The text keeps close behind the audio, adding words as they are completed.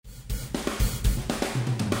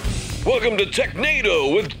Welcome to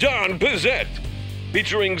Technado with Don Pizzette,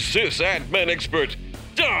 featuring sysadmin expert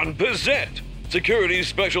Don Pizzette, security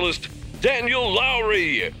specialist Daniel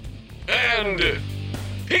Lowry, and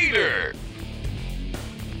Peter.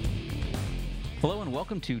 Hello and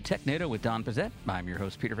welcome to Technado with Don Pizzette. I'm your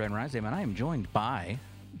host, Peter Van Rysdam, and I am joined by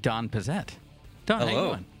Don Pizzette. Don, how you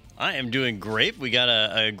doing? I am doing great. We got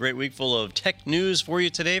a great week full of tech news for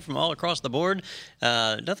you today from all across the board.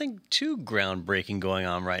 Nothing too groundbreaking going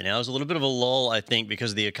on right now. There's a little bit of a lull, I think,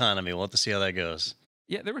 because of the economy. We'll have to see how that goes.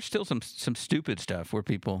 Yeah, there was still some stupid stuff where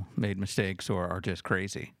people made mistakes or are just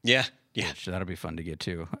crazy. Yeah. Which that'll be fun to get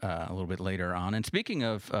to a little bit later on. And speaking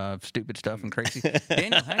of stupid stuff and crazy,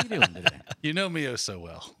 Daniel, how you doing today? You know me oh so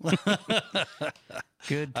well.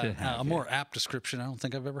 Good to have a you. more apt description I don't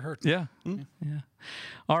think I've ever heard. Yeah. Yeah.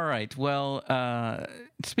 All right. Well,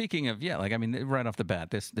 speaking of, right off the bat,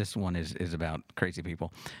 this one is about crazy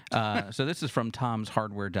people. So this is from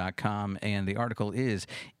tomshardware.com, and the article is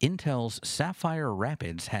Intel's Sapphire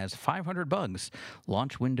Rapids has 500 bugs.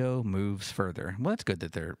 Launch window moves further. Well, that's good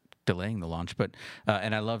that they're delaying the launch, but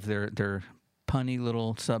and I love their punny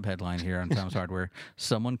little sub-headline here on Tom's Hardware.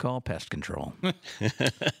 Someone call pest control.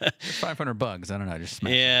 500 bugs. I don't know. Just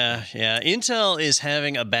smash Yeah. Intel is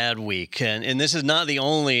having a bad week, and this is not the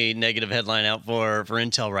only negative headline out for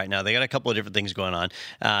Intel right now. They got a couple of different things going on.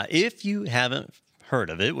 If you haven't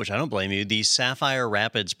heard of it, which I don't blame you, the Sapphire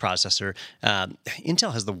Rapids processor,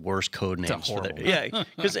 Intel has the worst code names for that. Yeah,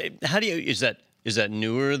 because is that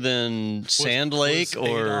newer than Sand Lake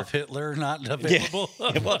or Adolf Hitler not available?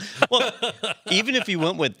 Yeah. Well, even if you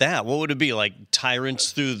went with that, what would it be like?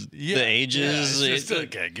 Tyrants through the ages? It's just a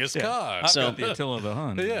Genghis Khan. I've got the Attila the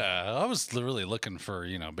Hun. Yeah, I was really looking for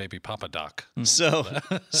baby Papa Doc. So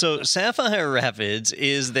Sapphire Rapids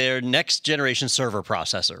is their next generation server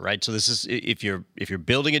processor, right? So this is if you're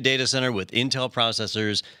building a data center with Intel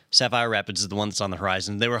processors, Sapphire Rapids is the one that's on the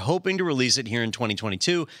horizon. They were hoping to release it here in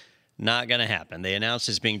 2022. Not going to happen. They announced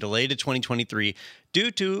it's being delayed to 2023 due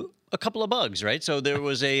to a couple of bugs, right? So there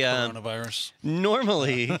was a coronavirus.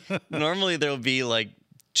 Normally there'll be like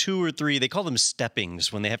 2 or 3. They call them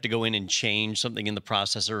steppings when they have to go in and change something in the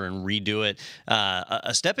processor and redo it.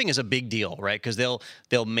 A stepping is a big deal, right? Because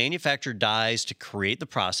they'll manufacture dies to create the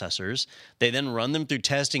processors. They then run them through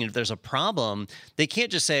testing, and if there's a problem, they can't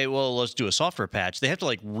just say, "Well, let's do a software patch." They have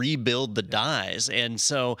to rebuild the dies. And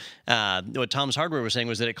so, what Tom's Hardware was saying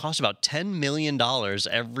was that it costs about $10 million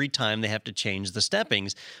every time they have to change the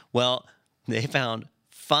steppings. Well, they found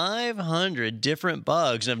 500 different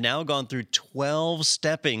bugs and have now gone through 12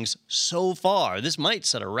 steppings so far. This might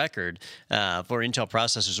set a record for Intel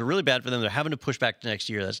processors. They're really bad for them. They're having to push back to next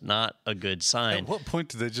year. That's not a good sign. At what point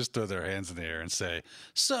do they just throw their hands in the air and say,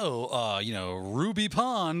 Ruby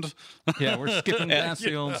Pond? Yeah, we're skipping past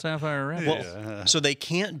the old Sapphire Rapids. So they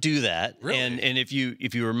can't do that. Really? And if you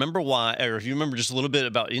remember why, or if you remember just a little bit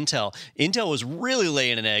about Intel was really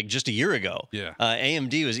laying an egg just a year ago. Yeah.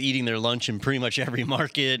 AMD was eating their lunch in pretty much every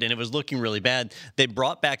market, and it was looking really bad. They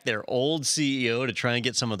brought back their old CEO to try and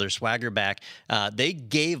get some of their swagger back. They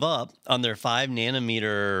gave up on their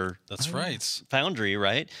 5-nanometer That's right. foundry,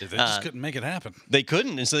 right? They just couldn't make it happen. They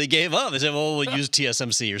couldn't, and so they gave up. They said, well, we'll use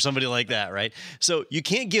TSMC or somebody like that, right? So you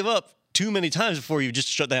can't give up too many times before you just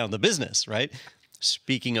shut down the business, right?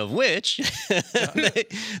 Speaking of which,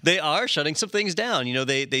 they are shutting some things down.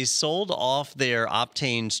 They sold off their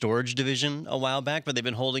Optane storage division a while back, but they've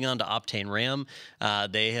been holding on to Optane RAM.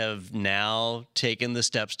 They have now taken the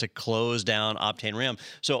steps to close down Optane RAM.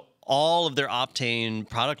 So all of their Optane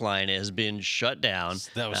product line has been shut down.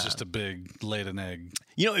 That was just a big laid an egg.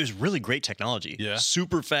 It was really great technology. Yeah.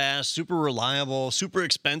 Super fast, super reliable, super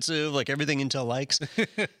expensive, like everything Intel likes.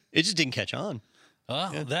 It just didn't catch on.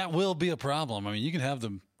 That will be a problem. I mean, you can have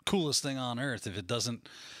the coolest thing on earth if it doesn't,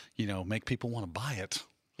 make people want to buy it.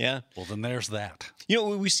 Yeah. Well, then there's that.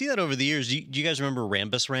 We see that over the years. Do you guys remember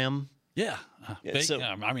Rambus RAM? Yeah.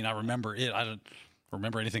 I remember it. I don't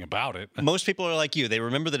remember anything about it. Most people are like you. They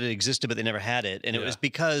remember that it existed, but they never had it. And it was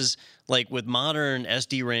because, with modern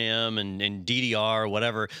SDRAM and DDR or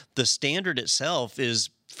whatever, the standard itself is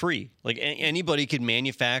free. Anybody can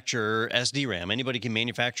manufacture SDRAM. Anybody can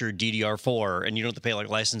manufacture DDR4, and you don't have to pay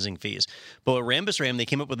licensing fees. But with Rambus RAM, they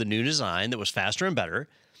came up with a new design that was faster and better.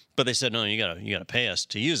 But they said, no, you gotta pay us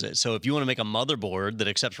to use it. So if you want to make a motherboard that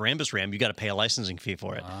accepts Rambus RAM, you got to pay a licensing fee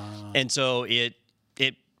for it. And so it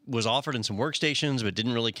was offered in some workstations, but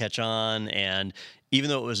didn't really catch on. And even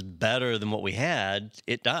though it was better than what we had,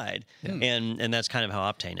 it died. Yeah. And that's kind of how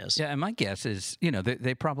Optane is. Yeah, and my guess is,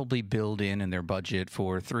 they probably build in their budget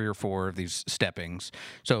for 3 or 4 of these steppings.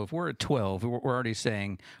 So if we're at 12, we're already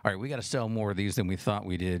saying, all right, we got to sell more of these than we thought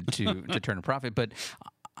we did to turn a profit. But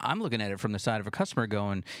I'm looking at it from the side of a customer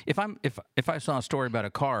going, if I saw a story about a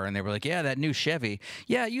car and they were like, yeah, that new Chevy,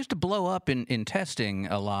 yeah, it used to blow up in testing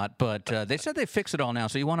a lot, but they said they fix it all now.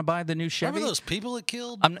 So you want to buy the new Chevy? Remember those people it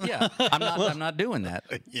killed? I'm not doing that.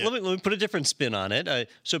 Let me put a different spin on it.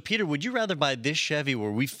 So, Peter, would you rather buy this Chevy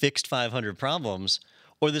where we fixed 500 problems,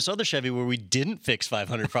 or this other Chevy where we didn't fix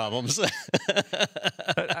 500 problems?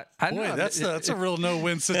 I don't Boy, know. that's a real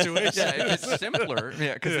no-win situation. Yeah, if it's simpler,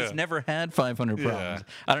 because it's never had 500 problems.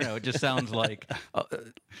 I don't know. It just sounds like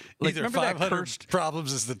Either remember that 500 cursed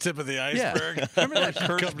problems is the tip of the iceberg. Yeah. Remember that Come to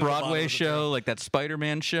cursed the bottom Broadway of the show, like that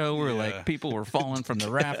Spider-Man show, where like people were falling from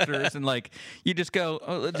the rafters, and like you just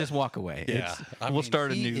go, just walk away. Yeah. We'll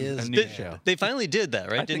start a new show. They finally did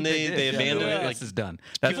that, right? I think Didn't they? did. They Yeah, abandoned it. this is done.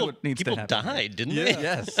 That's what needs people to happen. died, didn't Yeah.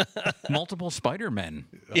 they? Yes, multiple Spider-Men.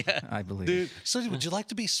 Yeah. I believe. Dude, so would you like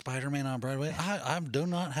to be Spider-Man on Broadway? I do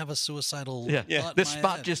not have a suicidal thought in This my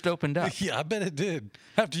spot head. just opened up. Yeah, I bet it did.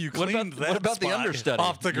 After you What cleaned about- that what about the spot understudy?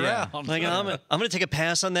 off the Yeah. ground. Like, I'm going to take a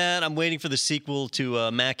pass on that. I'm waiting for the sequel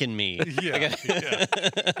to Mac and Me. yeah.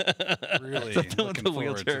 Really The looking forward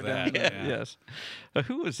wheelchair to down. that. Yeah. Yes.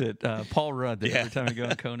 Who was it? Paul Rudd. That every time we go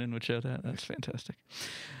on Conan would show that. That's fantastic.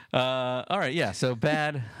 All right. Yeah. So a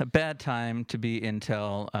bad time to be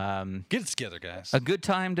Intel. Get it together, guys. A good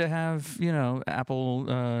time to have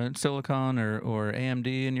Apple Silicon or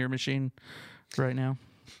AMD in your machine right now.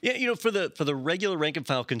 Yeah, for the regular rank and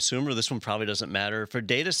file consumer, this one probably doesn't matter. For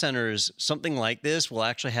data centers, something like this will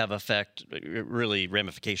actually have really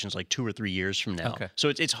ramifications like 2 or 3 years from now. Okay. So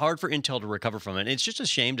it's hard for Intel to recover from it. It's just a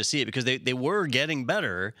shame to see it because they were getting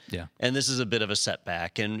better. Yeah. And this is a bit of a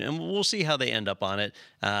setback, and we'll see how they end up on it.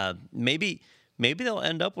 Maybe they'll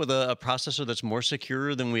end up with a processor that's more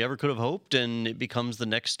secure than we ever could have hoped, and it becomes the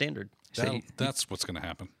next standard. That's what's going to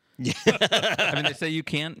happen. I mean, they say you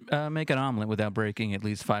can't make an omelet without breaking at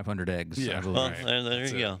least 500 eggs. I Yeah. believe. Well, Right. there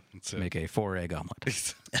That's you it. go. That's it. Make a 4-egg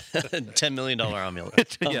omelet. $10 million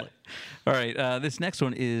omelet. Yeah. All right. This next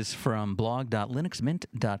one is from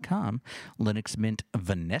blog.linuxmint.com. Linux Mint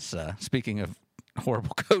Vanessa. Speaking of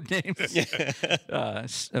horrible code names,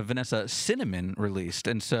 Vanessa Cinnamon released.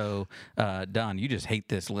 And so, Don, you just hate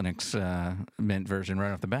this Linux Mint version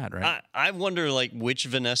right off the bat, right? I wonder, which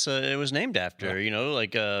Vanessa it was named after.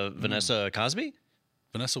 Vanessa Cosby?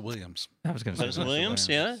 Vanessa Williams. I was going to say Vanessa Williams,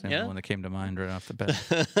 yeah, That's the yeah. one that came to mind right off the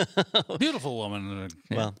bat. Beautiful woman.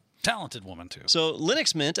 Well, Talented woman, too. so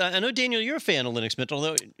Linux Mint, I know, Daniel, you're a fan of Linux Mint,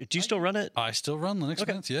 although, do you still run it? I still run Linux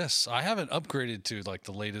Mint, yes. I haven't upgraded to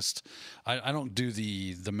the latest. I don't do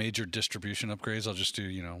the major distribution upgrades. I'll just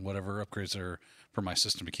do, whatever upgrades are for my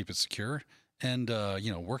system to keep it secure and,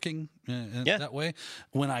 working that way.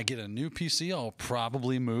 When I get a new PC, I'll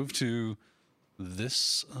probably move to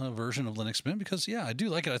this version of Linux Mint because, I do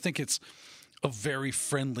like it. I think it's a very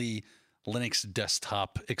friendly Linux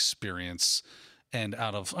desktop experience. And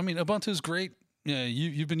Ubuntu's great. Yeah,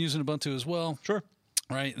 you've been using Ubuntu as well. Sure.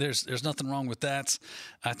 Right. There's nothing wrong with that.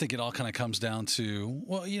 I think it all kind of comes down to,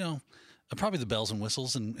 probably the bells and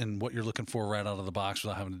whistles and what you're looking for right out of the box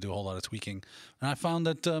without having to do a whole lot of tweaking. And I found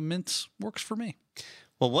that Mint works for me.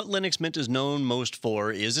 Well, what Linux Mint is known most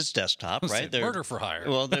for is its desktop, right? Murder for hire.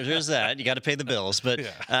 Well, there's that. You got to pay the bills. But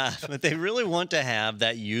but they really want to have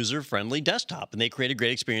that user-friendly desktop, and they create a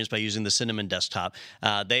great experience by using the Cinnamon desktop.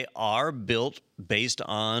 They are built based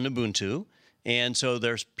on Ubuntu. And so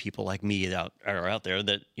there's people like me out there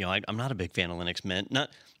that, I'm not a big fan of Linux Mint.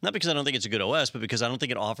 Not because I don't think it's a good OS, but because I don't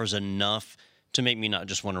think it offers enough to make me not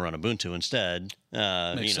just want to run Ubuntu instead,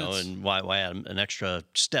 Makes sense. and why add an extra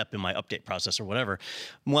step in my update process or whatever.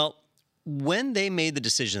 Well, when they made the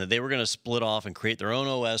decision that they were going to split off and create their own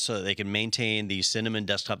OS so that they could maintain the Cinnamon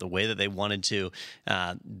desktop the way that they wanted to,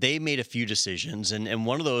 they made a few decisions. And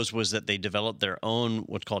one of those was that they developed their own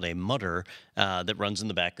what's called a mutter that runs in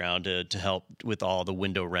the background to help with all the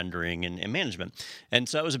window rendering and management. And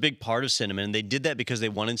so that was a big part of Cinnamon. They did that because they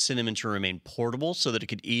wanted Cinnamon to remain portable so that it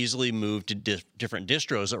could easily move to different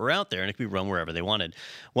distros that were out there and it could be run wherever they wanted.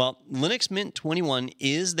 Well, Linux Mint 21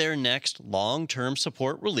 is their next long-term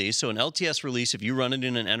support release. So an LTS release, if you run it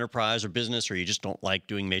in an enterprise or business or you just don't like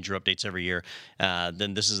doing major updates every year,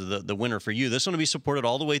 then this is the winner for you. This one will be supported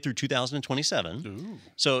all the way through 2027. Ooh.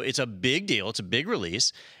 So it's a big deal. It's a big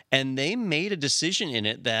release. And they made a decision in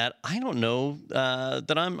it that I don't know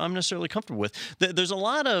that I'm necessarily comfortable with. There's a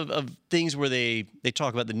lot of things where they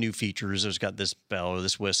talk about the new features. There's got this bell or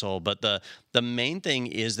this whistle. But the main thing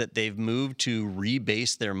is that they've moved to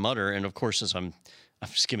rebase their mutter. And, of course, since I'm I'm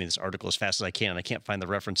skimming this article as fast as I can, and I can't find the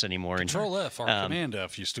reference anymore. Control F or Command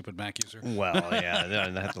F, you stupid Mac user. Well,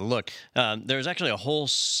 yeah, I have to look. There's actually a whole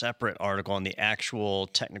separate article on the actual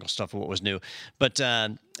technical stuff of what was new, but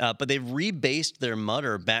they've rebased their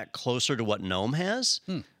mutter back closer to what GNOME has,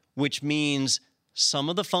 which means some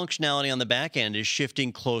of the functionality on the back end is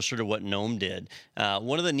shifting closer to what GNOME did.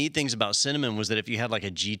 One of the neat things about Cinnamon was that if you had like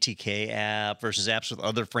a GTK app versus apps with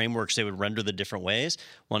other frameworks, they would render the different ways.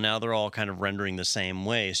 Well, now they're all kind of rendering the same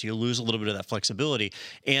way. So you lose a little bit of that flexibility.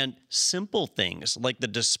 And simple things like the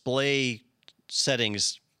display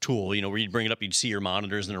settings tool, where you'd bring it up, you'd see your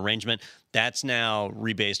monitors and arrangement. That's now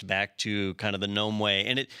rebased back to kind of the GNOME way.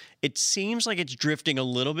 And it seems like it's drifting a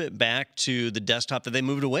little bit back to the desktop that they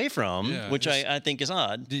moved away from, which I think is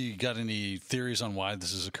odd. Do you got any theories on why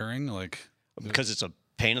this is occurring? Because it's a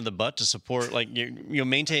pain in the butt to support, like you're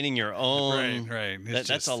maintaining your own. Right.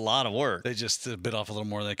 That's a lot of work. They just bit off a little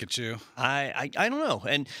more than they could chew. I don't know,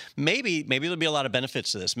 and maybe there'll be a lot of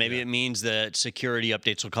benefits to this. Maybe it means that security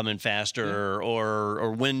updates will come in faster,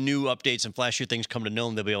 or when new updates and flashier things come to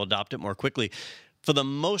GNOME, they'll be able to adopt it more quickly. For the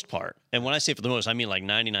most part, and when I say for the most, I mean like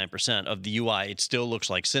 99% of the UI, it still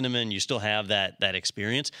looks like Cinnamon. You still have that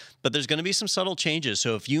experience, but there's going to be some subtle changes.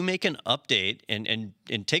 So if you make an update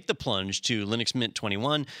and take the plunge to Linux Mint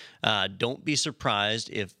 21, don't be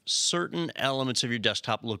surprised if certain elements of your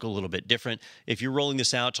desktop look a little bit different. If you're rolling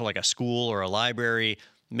this out to like a school or a library,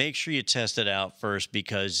 make sure you test it out first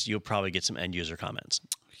because you'll probably get some end user comments.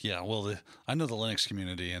 Yeah, well, I know the Linux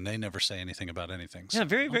community, and they never say anything about anything. So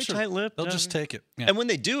very tight-lipped. They'll just take it. Yeah. And when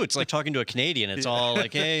they do, it's like talking to a Canadian. It's all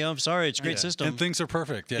like, hey, I'm sorry, it's a great system. And things are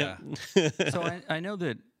perfect, yeah. So I know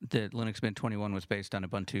that Linux Mint 21 was based on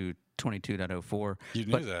Ubuntu 22.04. You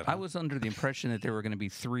knew that, huh? I was under the impression that there were going to be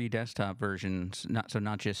 3 desktop versions,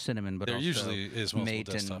 not just Cinnamon, but there also usually is multiple Mate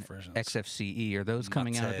desktop and versions. XFCE. Are those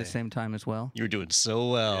coming out at the same time as well? You were doing so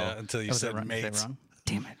well. Yeah, until you said Mate. Is that wrong?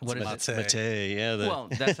 Damn it. What is it? Mate, yeah. Well,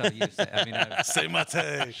 that's how you say it. I mean, say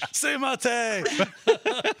Mate. Say Mate.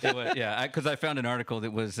 Because I found an article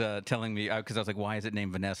that was telling me, because I was like, why is it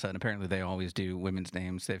named Vanessa? And apparently they always do women's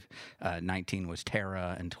names. 19 was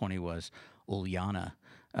Tara and 20 was Uliana.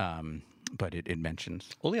 But it mentions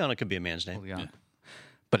Uliana could be a man's name. Uliana.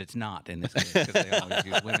 But it's not in this case because they always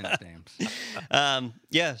use women's names.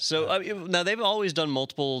 So now they've always done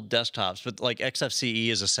multiple desktops, but like XFCE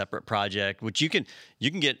is a separate project, which you can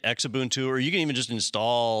get Xubuntu, or you can even just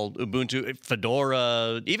install Ubuntu,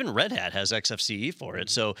 Fedora, even Red Hat has XFCE for it.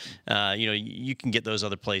 So you can get those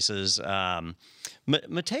other places.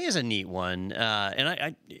 Mate is a neat one,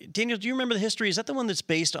 and Daniel, do you remember the history? Is that the one that's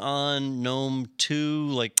based on GNOME 2?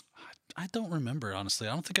 Like, I don't remember, honestly.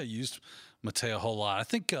 I don't think I used Mate a whole lot. I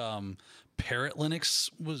think Parrot Linux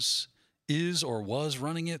was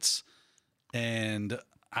running it, and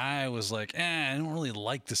I was like, I don't really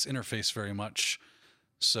like this interface very much,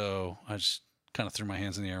 so I just kind of threw my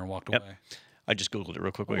hands in the air and walked away. I just Googled it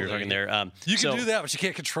real quick while you were talking there. You can do that, but you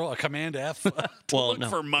can't control a Command F to look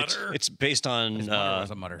for mutter. It's based on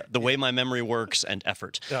the way my memory works and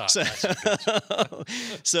effort.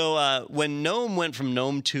 So when GNOME went from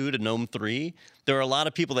GNOME 2 to GNOME 3, there were a lot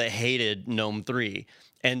of people that hated GNOME 3.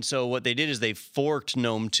 And so what they did is they forked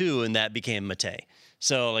GNOME 2, and that became Mate.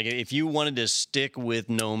 So like if you wanted to stick with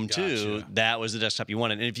GNOME 2, that was the desktop you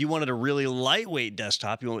wanted. And if you wanted a really lightweight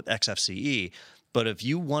desktop, you went with XFCE. But if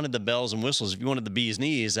you wanted the bells and whistles, if you wanted the bee's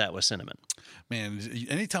knees, that was Cinnamon. Man,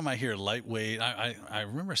 anytime I hear lightweight, I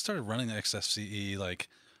remember I started running the XFCE like,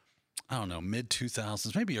 I don't know,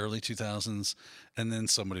 mid-2000s, maybe early 2000s. And then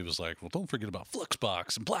somebody was like, well, don't forget about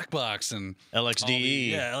Fluxbox and Blackbox and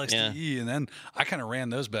LXDE. LXDE. Yeah. And then I kind of ran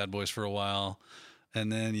those bad boys for a while.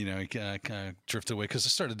 And then, I kind of drifted away because I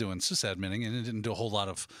started doing sysadminning, and it didn't do a whole lot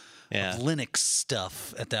of Linux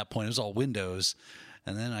stuff at that point. It was all Windows.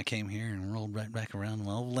 And then I came here and rolled right back around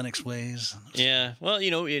my old Linux ways. Yeah. Well,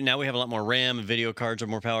 now we have a lot more RAM, and video cards are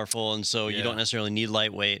more powerful, and so you don't necessarily need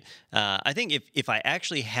lightweight. I think if I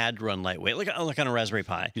actually had to run lightweight, like on a Raspberry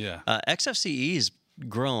Pi, XFCE's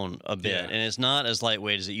grown a bit, and it's not as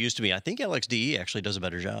lightweight as it used to be. I think LXDE actually does a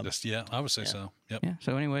better job. I would say so. Yep. Yeah.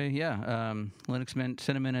 So anyway, Linux Mint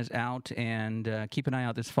Cinnamon is out, and keep an eye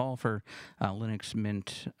out this fall for Linux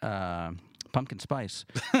Mint Pumpkin Spice,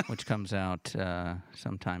 which comes out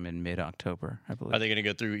sometime in mid-October, I believe. Are they going to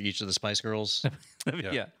go through each of the Spice Girls?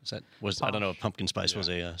 Yeah. I don't know if Pumpkin Spice was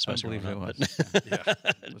a Spice Girl. I believe it was.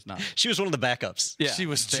 It was not. She was one of the backups. Yeah. She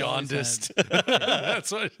was jaundiced.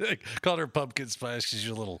 That's why I called her Pumpkin Spice, because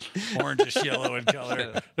she's a little orangish yellow in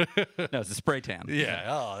color. No, it's a spray tan. Yeah.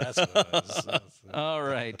 Oh, that's what it was. All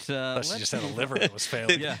right. She just had a liver that was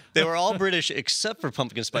failing. They were all British except for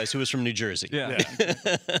Pumpkin Spice, who was from New Jersey. Yeah.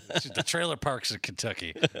 The trailer parks in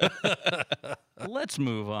Kentucky. Let's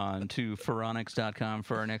move on to Phoronix.com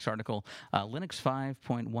for our next article. Linux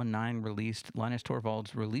 5.19 released. Linus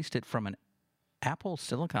Torvalds released it from an Apple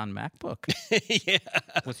Silicon MacBook. Yeah.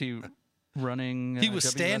 Was he running? He was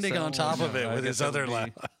standing WSL on top or of no? it I with guess his that other would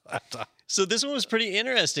be- laptop. So this one was pretty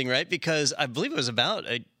interesting, right? Because I believe it was about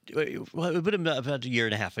it would have been about a year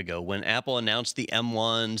and a half ago when Apple announced the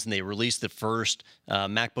M1s and they released the first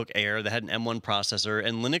MacBook Air that had an M1 processor.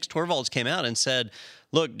 And Linus Torvalds came out and said,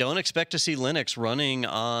 look, don't expect to see Linux running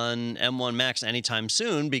on M1 Macs anytime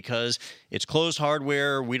soon because it's closed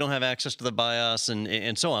hardware. We don't have access to the BIOS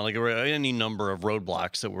and so on. Like there were any number of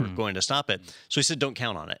roadblocks that were going to stop it. So he said, don't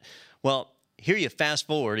count on it. Well, here you fast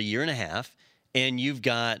forward a year and a half, and you've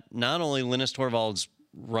got not only Linus Torvalds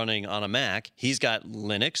running on a Mac, he's got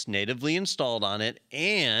Linux natively installed on it,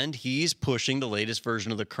 and he's pushing the latest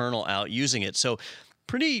version of the kernel out using it. So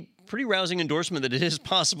pretty rousing endorsement that it is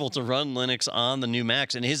possible to run Linux on the new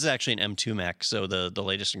Macs. And his is actually an M2 Mac, so the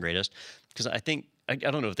latest and greatest. Because I think, I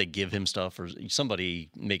don't know if they give him stuff or somebody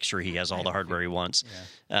makes sure he has all the hardware he wants.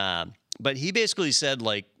 Yeah. But he basically said,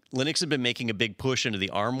 like, Linux had been making a big push into the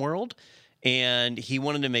ARM world, and he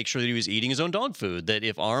wanted to make sure that he was eating his own dog food, that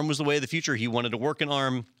if ARM was the way of the future, he wanted to work in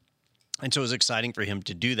ARM. And so it was exciting for him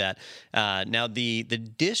to do that. Now, the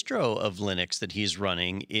distro of Linux that he's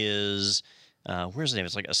running is, where's the name?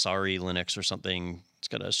 It's like Asari Linux or something. It's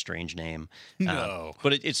got a strange name. No.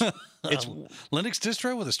 But it's Linux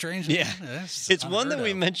distro with a strange name? yeah. That's It's one that unheard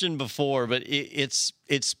we of. mentioned before, but it's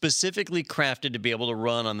specifically crafted to be able to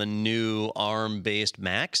run on the new ARM-based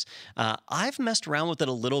Macs. I've messed around with it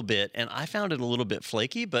a little bit, and I found it a little bit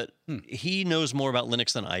flaky, but he knows more about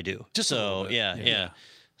Linux than I do. Just a little bit. Yeah.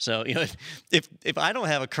 So, you know, if I don't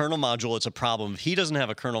have a kernel module, it's a problem. If he doesn't have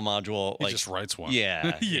a kernel module, He like just writes one.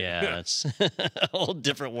 yeah, it's a whole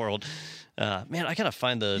different world. Man, I gotta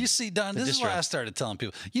find the. You see, Don, the this is why distro. I started telling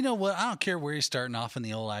people, you know what? I don't care where you're starting off in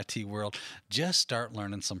the old IT world. Just start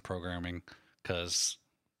learning some programming because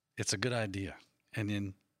it's a good idea. And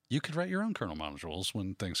then you could write your own kernel modules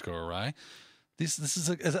when things go awry. This is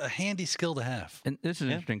a handy skill to have. And this is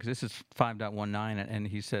interesting because this is 5.19, and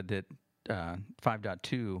he said that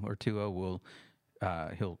 5.2 or 2.0 will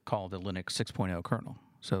he'll call the Linux 6.0 kernel.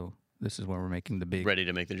 So this is when we're making the big Ready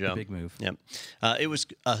to make the jump. big move. Yep. It was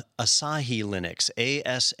Asahi Linux,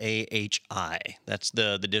 ASAHI. That's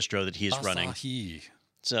the distro that he's running. Asahi.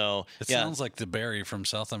 So It yeah, sounds like the berry from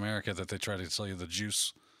South America that they try to sell you the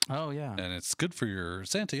juice, Oh yeah. and it's good for your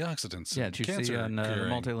it's antioxidants. Yeah, and did you see cancer on curing.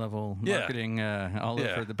 multi-level Yeah. marketing all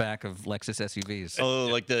Yeah. over the back of Lexus SUVs? oh,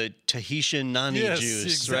 like the Tahitian nani Yes, juice,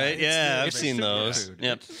 exactly. right? Yeah, I've It's seen those. Superfood.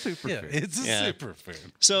 Yep. It's a superfood. Yeah, it's a Yeah. superfood.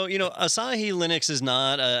 So, you know, Asahi Linux is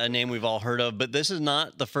not a name we've all heard of, but this is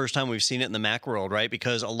not the first time we've seen it in the Mac world, right?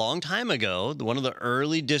 Because a long time ago, one of the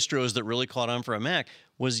early distros that really caught on for a Mac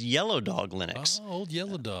was Yellow Dog Linux. Oh, old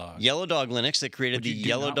yellow dog. Yellow Dog Linux that created Which the you do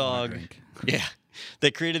Yellow not wanna Dog. drink. Yeah.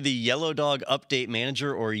 They created the Yellow Dog Update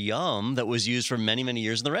Manager, or YUM, that was used for many, many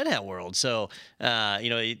years in the Red Hat world. So, you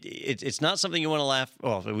know, it's not something you want to laugh.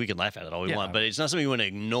 Well, we can laugh at it all we Yeah. want, but it's not something you want to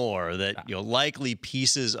ignore. That you know, likely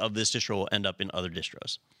pieces of this distro will end up in other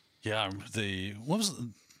distros. Yeah, what was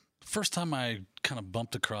the first time I kind of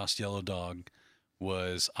bumped across Yellow Dog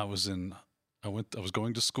was I was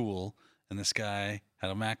going to school, and this guy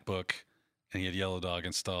had a MacBook and he had Yellow Dog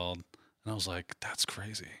installed, and I was like, that's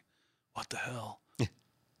crazy. What the hell?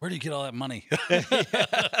 Where do you get all that money?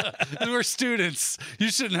 We're students. You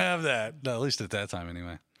shouldn't have that. No, at least at that time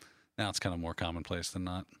anyway. Now it's kind of more commonplace than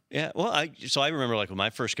not. Yeah, well, I remember like with my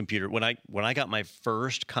first computer when I got my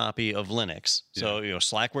first copy of Linux. So you know,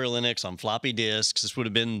 Slackware Linux on floppy disks. This would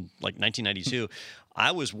have been like 1992.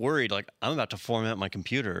 I was worried, like I'm about to format my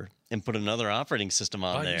computer and put another operating system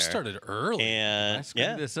on Oh, there. you started early. And I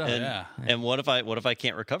screwed this up. and, Yeah. and what if I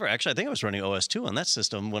can't recover? Actually, I think I was running OS2 on that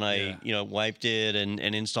system when I Yeah. wiped it and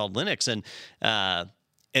installed Linux,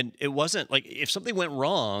 and it wasn't like if something went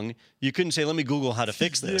wrong, you couldn't say, "Let me Google how to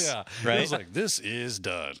fix this." Yeah, right. It was like, this is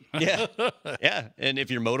done. yeah, yeah. And if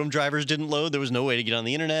your modem drivers didn't load, there was no way to get on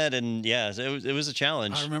the internet, and yeah, so it was a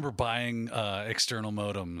challenge. I remember buying external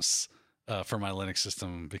modems for my Linux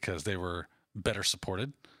system because they were better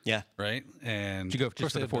supported, Yeah, right? And Did you go of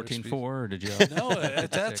course just for they the had better speeds. 14.4, or did you? No,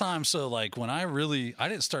 at that time, so like when I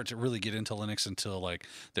didn't start to really get into Linux until like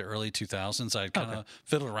the early 2000s. I kind of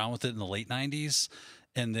fiddled around with it in the late 90s,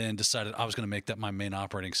 and then decided I was going to make that my main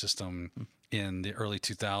operating system in the early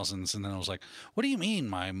 2000s. And then I was like, what do you mean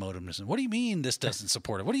my modem isn't? What do you mean this doesn't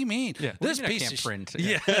support it? What do you mean Yeah. this What do you mean I piece can't of print?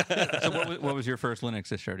 Yeah. So what was your first Linux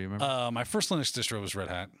distro? Do you remember? My first Linux distro was Red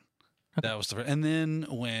Hat. That was and then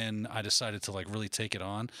when I decided to like really take it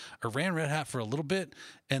on, I ran Red Hat for a little bit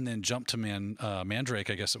and then jumped to Mandrake,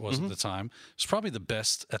 I guess it was at the time. It's probably the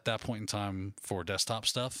best at that point in time for desktop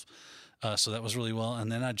stuff. So that was really well.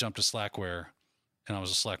 And then I jumped to Slackware, and I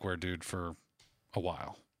was a Slackware dude for a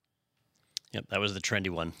while. Yep, that was the trendy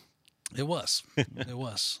one. It was. It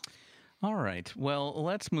was. All right. Well,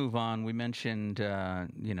 let's move on. We mentioned,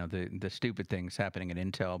 the stupid things happening at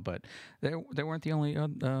Intel, but they weren't the only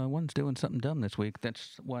ones doing something dumb this week.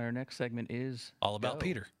 That's why our next segment is All about Go.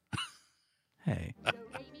 Peter. Hey.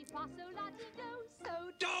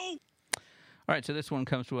 All right, so this one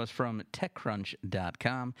comes to us from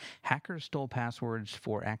TechCrunch.com. Hackers stole passwords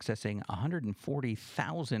for accessing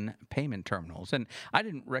 140,000 payment terminals. And I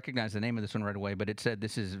didn't recognize the name of this one right away, but it said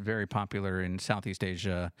this is very popular in Southeast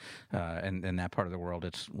Asia and that part of the world.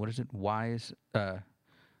 It's, what is it, Wise,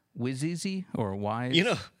 Wizizi or Wise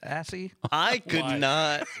Assy? I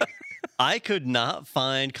could not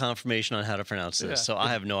find confirmation on how to pronounce this, so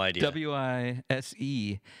I have no idea.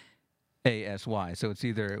 WISEASY. So it's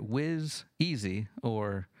either Wiz Easy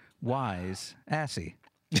or Wise Assy.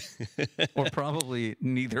 Or probably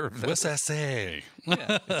neither of those. What's that say?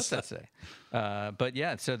 Yeah, it's Assy. But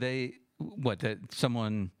yeah, so it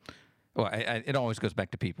always goes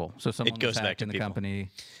back to people. So someone goes was back hacked to in the people. company,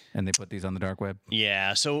 and they put these on the dark web.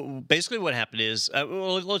 Yeah, so basically what happened is,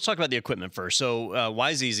 let's talk about the equipment first. So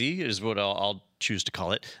WiseEasy is what I'll choose to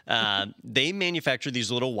call it. They manufacture these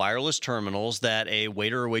little wireless terminals that a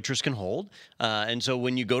waiter or waitress can hold. And so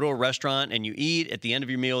when you go to a restaurant and you eat, at the end of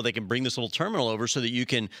your meal, they can bring this little terminal over so that you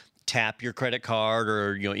can tap your credit card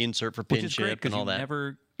or insert for Which is great PinChip and all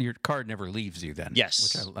that. Your card never leaves you then. Yes.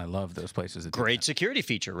 Which I love those places. That do Great that. security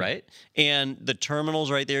feature, right? And the terminal's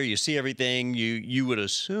right there. You see everything. You would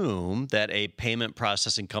assume that a payment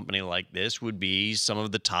processing company like this would be some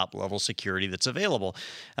of the top level security that's available.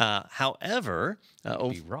 However,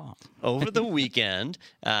 Be wrong. over the weekend,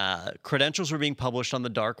 credentials were being published on the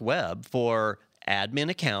dark web for admin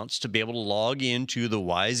accounts to be able to log into the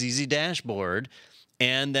WiseEasy dashboard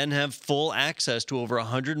and then have full access to over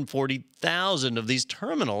 140,000 of these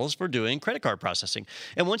terminals for doing credit card processing.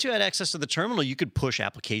 And once you had access to the terminal, you could push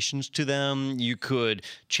applications to them. You could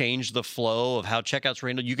change the flow of how checkouts were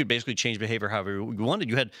handled. You could basically change behavior however you wanted.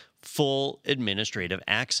 You had full administrative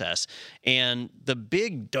access. And the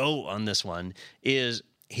big dough on this one is,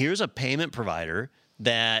 here's a payment provider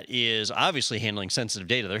that is obviously handling sensitive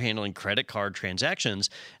data. They're handling credit card transactions,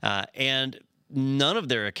 and none of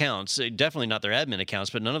their accounts, definitely not their admin accounts,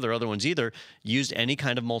 but none of their other ones either, used any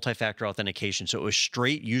kind of multi-factor authentication. So it was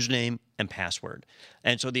straight username and password.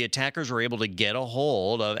 And so the attackers were able to get a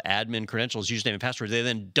hold of admin credentials, username and password. They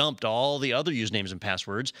then dumped all the other usernames and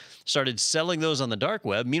passwords, started selling those on the dark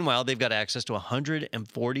web. Meanwhile, they've got access to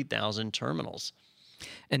 140,000 terminals.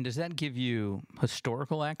 And does that give you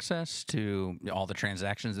historical access to all the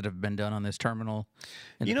transactions that have been done on this terminal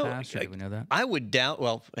in the past? Or do we know that? I would doubt.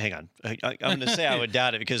 Well, hang on. I'm going to say I would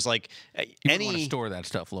doubt it because, like, You wouldn't want to store that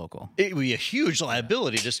stuff local. it would be a huge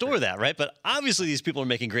liability to store that, right? But obviously, these people are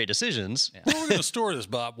making great decisions. Where are we going to store this,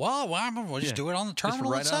 Bob? Well, we'll just do it on the Just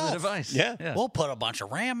terminal right itself. on the device. Yeah. We'll put a bunch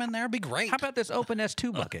of RAM in there. It'd be great. How about this open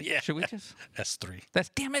S2 bucket? yeah. Should we just? S3. That's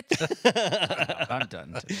damn it. I'm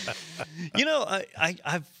done.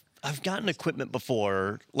 I've gotten equipment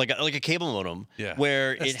before, like a cable modem,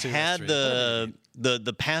 where it S2, had S3.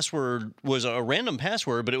 the password was a random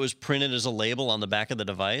password, but it was printed as a label on the back of the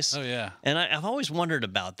device. Oh, yeah. And I've always wondered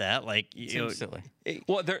about that. Like, Seems silly.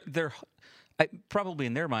 Well, they're probably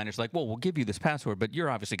in their mind it's like, well, we'll give you this password, but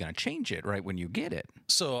you're obviously going to change it right when you get it.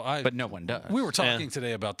 But no one does. We were talking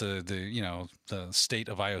today about the state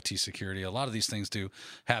of IoT security. A lot of these things do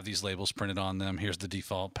have these labels printed on them. Here's the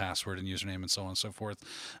default password and username and so on and so forth.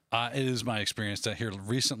 It is my experience that here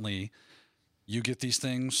recently, you get these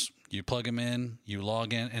things, you plug them in, you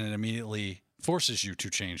log in, and it immediately forces you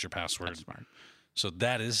to change your password. That's smart. So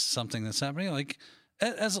that is something that's happening. Like,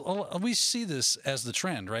 as we see this as the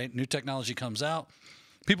trend, right? New technology comes out,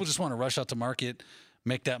 people just want to rush out to market,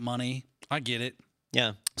 make that money. I get it.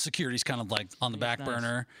 Yeah. Security's kind of like on the back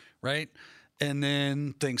burner, right? And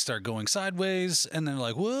then things start going sideways, and then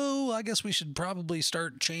like, whoa, I guess we should probably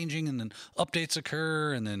start changing, and then updates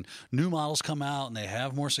occur, and then new models come out, and they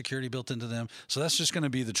have more security built into them. So that's just going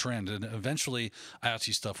to be the trend, and eventually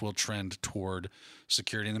IoT stuff will trend toward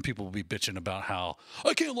security, and then people will be bitching about how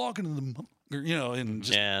I can't log into them, and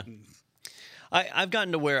just, Yeah. I've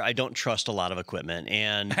gotten to where I don't trust a lot of equipment,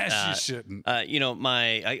 and you shouldn't.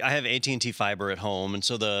 I have AT&T fiber at home, and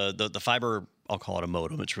so the fiber, I'll call it a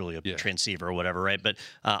modem. It's really a transceiver or whatever, right? But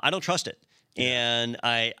I don't trust it. and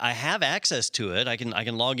I have access to it. I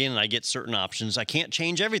can log in and I get certain options. I can't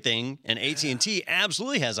change everything, and AT&T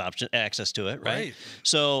absolutely has access to it, right?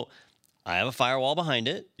 So I have a firewall behind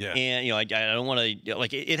it, and I don't want to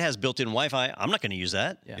like it has built-in Wi-Fi. I'm not going to use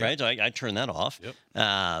that, right? So I turn that off.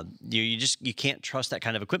 You can't trust that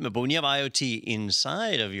kind of equipment. But when you have IoT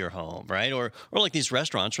inside of your home, right, or like these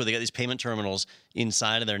restaurants where they got these payment terminals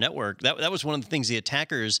inside of their network, that was one of the things the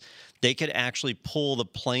attackers, they could actually pull the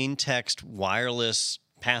plain text wireless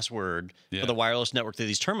password for the wireless network that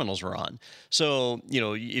these terminals were on. So,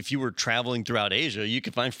 if you were traveling throughout Asia, you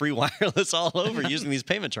could find free wireless all over using these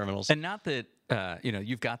payment terminals. And not that,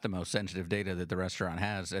 you've got the most sensitive data that the restaurant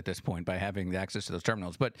has at this point by having the access to those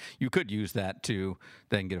terminals, but you could use that to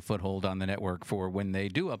then get a foothold on the network for when they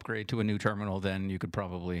do upgrade to a new terminal, then you could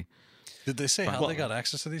probably... Did they say how they got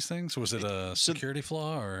access to these things? Was it a security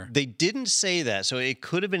flaw or? They didn't say that. So it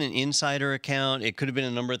could have been an insider account. It could have been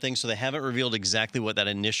a number of things. So they haven't revealed exactly what that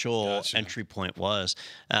initial entry point was.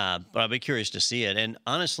 But I'll be curious to see it. And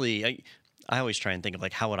honestly, I always try and think of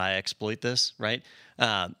like, how would I exploit this, right?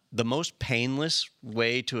 The most painless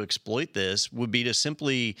way to exploit this would be to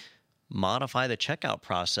simply modify the checkout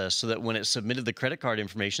process so that when it submitted the credit card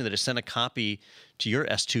information, that it sent a copy to your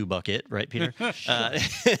S2 bucket, right, Peter? Now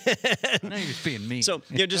you're just being mean. So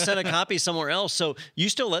just send a copy somewhere else. So you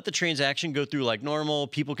still let the transaction go through like normal.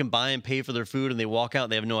 People can buy and pay for their food, and they walk out.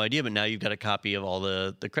 And they have no idea, but now you've got a copy of all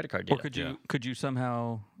the credit card data. Or could you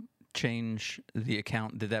somehow change the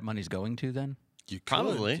account that money's going to then? You could,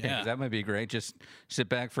 probably. Yeah, that might be great. Just sit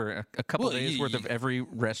back for a couple days worth of every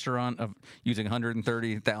restaurant of using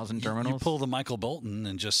 130,000 terminals. You pull the Michael Bolton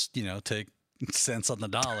and just, take cents on the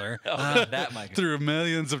dollar that Michael. through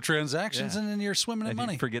millions of transactions, and then you're swimming in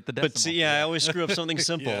money. Forget the decimal. But see, I always screw up something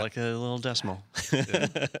simple, like a little decimal.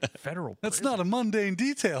 Federal That's prison. not a mundane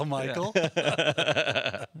detail, Michael.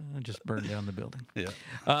 Just burned down the building. Yeah.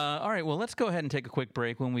 All right. Well, let's go ahead and take a quick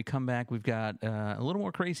break. When we come back, we've got a little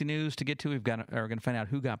more crazy news to get to. We're going to find out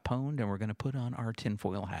who got pwned, and we're going to put on our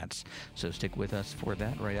tinfoil hats. So stick with us for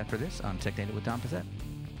that right after this on Tech Data with Don Pizzette.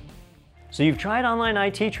 So you've tried online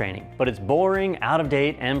IT training, but it's boring, out of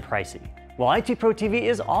date, and pricey. Well, IT Pro TV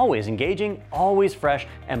is always engaging, always fresh,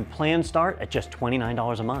 and plans start at just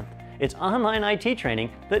 $29 a month. It's online IT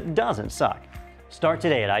training that doesn't suck. Start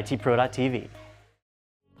today at itpro.tv.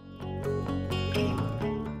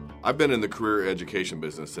 I've been in the career education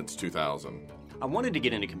business since 2000. I wanted to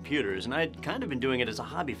get into computers, and I'd kind of been doing it as a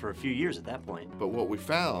hobby for a few years at that point. But what we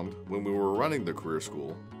found when we were running the career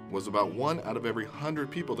school was about 1 out of every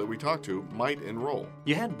 100 people that we talked to might enroll.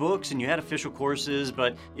 You had books and you had official courses,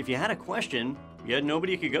 but if you had a question, you had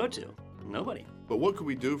nobody you could go to. Nobody. But what could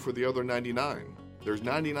we do for the other 99? There's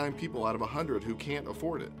 99 people out of 100 who can't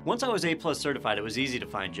afford it. Once I was A+ certified, it was easy to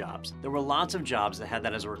find jobs. There were lots of jobs that had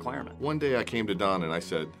that as a requirement. One day I came to Don and I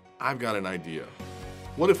said, I've got an idea.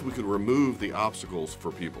 What if we could remove the obstacles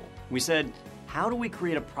for people? We said, how do we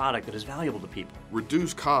create a product that is valuable to people?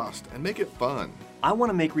 Reduce cost and make it fun. I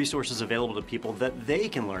want to make resources available to people that they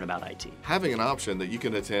can learn about IT. Having an option that you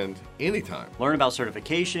can attend anytime. Learn about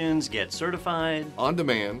certifications, get certified, on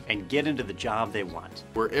demand, and get into the job they want.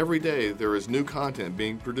 Where every day there is new content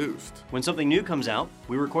being produced. When something new comes out,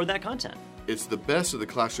 we record that content. It's the best of the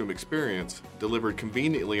classroom experience delivered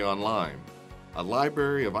conveniently online. A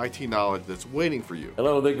library of IT knowledge that's waiting for you.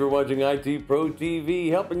 Hello, thank you for watching IT Pro TV,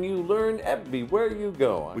 helping you learn everywhere you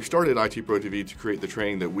go. We started IT Pro TV to create the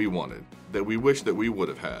training that we wanted, that we wish that we would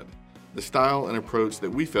have had. The style and approach that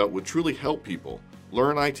we felt would truly help people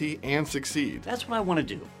learn IT and succeed. That's what I want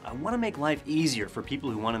to do. I want to make life easier for people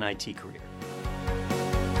who want an IT career.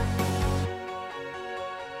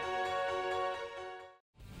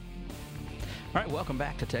 All right, welcome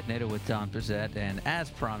back to TechNado with Don Pizzette, and as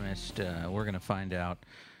promised, we're going to find out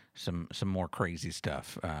some more crazy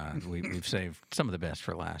stuff. We've saved some of the best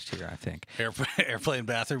for last here, I think. Airplane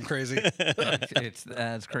bathroom crazy. It's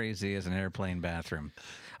as crazy as an airplane bathroom.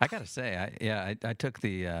 I got to say, I took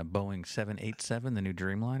the Boeing 787, the new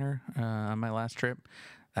Dreamliner, on my last trip.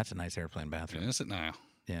 That's a nice airplane bathroom. Is it now?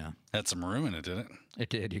 Yeah. Had some room in it, didn't it? It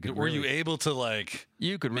did. You could. Were you able to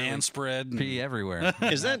You could man spread pee everywhere.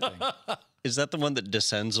 Is that the one that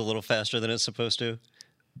descends a little faster than it's supposed to?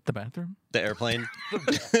 The bathroom? The airplane? Well,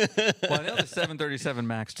 I know the 737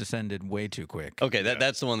 MAX descended way too quick. Okay,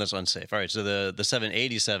 that's the one that's unsafe. All right, so the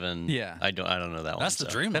 787. Yeah, I don't know that one. That's the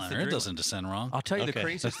Dreamliner. It doesn't descend wrong. I'll tell you the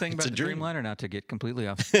craziest thing about the Dreamliner, not to get completely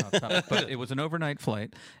off topic, but it was an overnight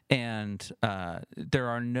flight, and there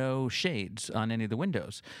are no shades on any of the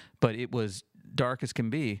windows, but it was dark as can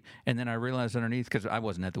be. And then I realized underneath, because I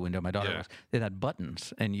wasn't at the window, my daughter Yeah. was, they had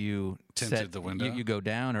buttons, and you Tinted set the window? You go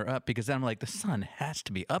down or up, because then I'm like, the sun has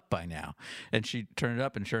to be up by now. And she turned it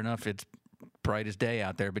up, and sure enough, it's bright as day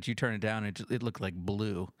out there. But you turn it down, and it looked like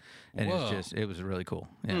blue, and Whoa. it was really cool.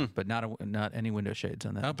 Yeah, but not any window shades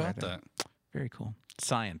on that. How about back there. that? Very cool.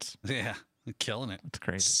 Science. Yeah, killing it. It's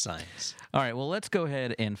crazy. Science. All right, well, let's go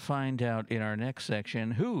ahead and find out in our next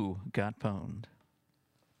section who got pwned.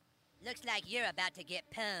 Looks like you're about to get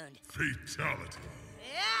pwned. Fatality.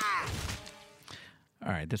 Yeah!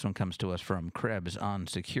 All right, this one comes to us from Krebs on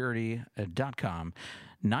security.com.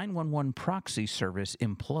 911 proxy service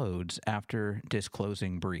implodes after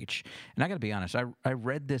disclosing breach. And I got to be honest, I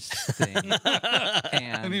read this thing.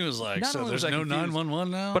 And he was like, not so only there's was I no confused,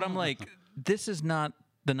 911 now? But I'm like, this is not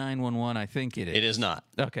the 911 I think it is. It is not.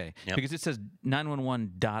 Okay, Yep. because it says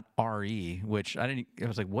 911.re, which I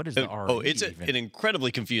was like, what is the RE? Oh, it's even? an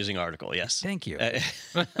incredibly confusing article. Yes. Thank you. Yeah,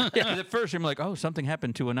 'cause at first I'm like, oh, something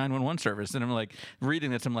happened to a 911 service. And I'm like,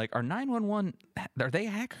 reading this, I'm like, are 911, are they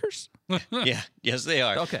hackers? Yeah. Yes, they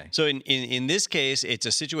are. Okay. So in this case, it's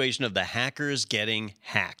a situation of the hackers getting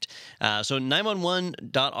hacked. So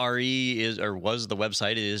 911.re was the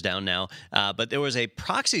website. It is down now. But there was a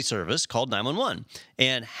proxy service called 911.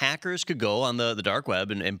 And hackers could go on the dark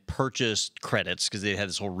web and purchase credits, because they had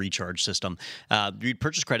this whole recharge system. You'd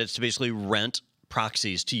purchase credits to basically rent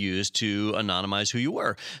proxies to use to anonymize who you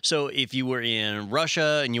were. So if you were in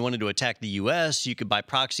Russia and you wanted to attack the U.S., you could buy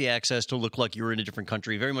proxy access to look like you were in a different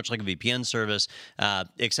country, very much like a VPN service,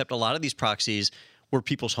 except a lot of these proxies were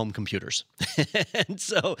people's home computers. And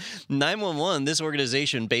so 911, this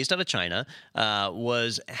organization based out of China,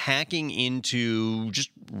 was hacking into just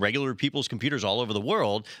regular people's computers all over the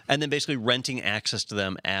world and then basically renting access to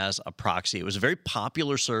them as a proxy. It was a very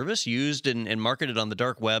popular service used and marketed on the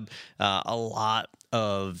dark web. A lot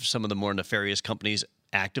of some of the more nefarious companies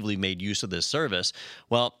actively made use of this service.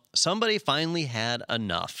 Well, somebody finally had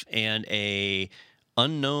enough, and a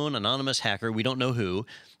unknown anonymous hacker, we don't know who,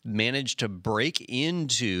 managed to break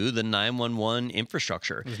into the 911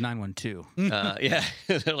 infrastructure. It was 912. Yeah,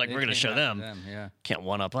 they're like, we're going to show them. Yeah. Can't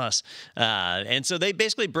one up us. And so they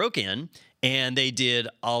basically broke in, and they did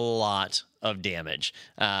a lot of damage.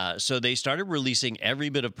 So they started releasing every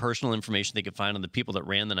bit of personal information they could find on the people that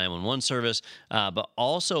ran the 911 service. But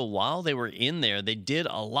also, while they were in there, they did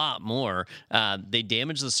a lot more. They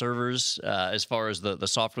damaged the servers as far as the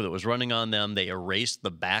software that was running on them. They erased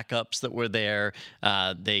the backups that were there.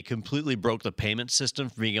 They completely broke the payment system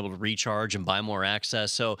for being able to recharge and buy more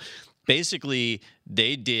access. So basically,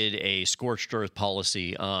 they did a scorched earth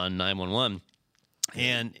policy on 911.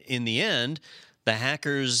 And in the end, the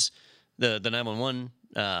hackers, the 911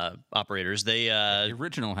 operators, they The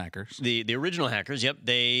original hackers. the original hackers, yep,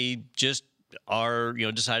 they just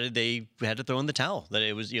decided they had to throw in the towel, that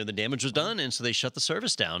it was, the damage was done, and so they shut the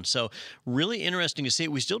service down. So really interesting to see.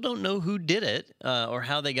 We still don't know who did it or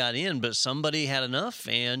how they got in, but somebody had enough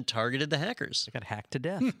and targeted the hackers. They got hacked to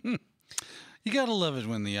death. You got to love it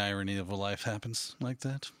when the irony of a life happens like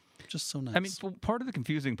that. Just so nice. I mean, part of the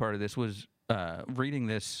confusing part of this was reading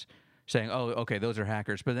this, saying, "Oh, okay, those are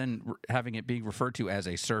hackers," but then having it being referred to as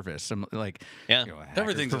a service. I'm like, Yeah. hackers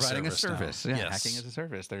Everything's a providing a service service. now. Yeah, Yes. hacking is a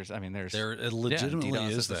service. There it legitimately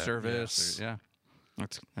DDoS is a that, service. yes. Yeah,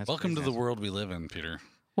 that's Welcome to crazy. the world we live in, Peter.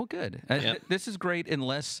 Well, good. This is great,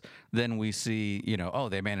 unless then we see,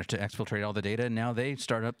 they managed to exfiltrate all the data, and now they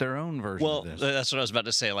start up their own version Well, of this. that's what I was about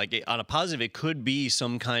to say. Like, on a positive, it could be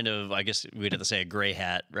some kind of, I guess we'd have to say, a gray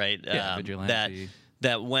hat, right? Yeah, vigilante.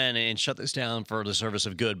 That went and shut this down for the service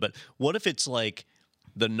of good. But what if it's like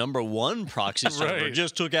the number one proxy server Right.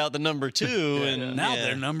 just took out the number two, and Now yeah.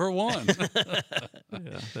 they're number one.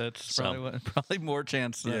 Yeah, that's So- probably more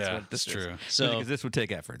chance. That's Yeah, what this it's true. Is. So- because this would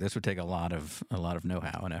take effort. This would take a lot of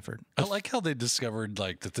know-how and effort. I like how they discovered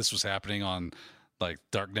that this was happening on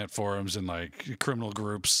darknet forums and criminal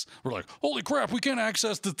groups. We're like, holy crap, we can't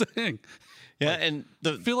access the thing. Yeah, and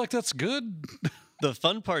I feel like that's good. the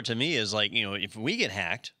fun part to me is if we get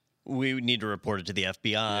hacked, we need to report it to the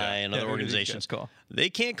FBI and other who do these organizations. guys call?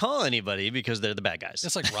 They can't call anybody because they're the bad guys.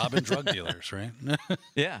 It's like robbing drug dealers, right?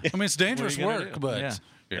 Yeah. I mean, it's dangerous What are you gonna work, do? but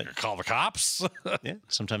Yeah. you call the cops. Yeah,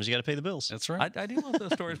 sometimes you got to pay the bills. That's right. I do love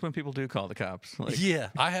those stories when people do call the cops. Like, Yeah,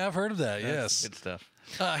 I have heard of that. that's Yes. good stuff.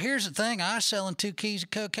 Here's the thing. I was selling 2 keys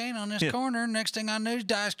of cocaine on this corner. Next thing I knew,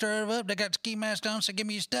 guys drove up. They got ski masks on, said, give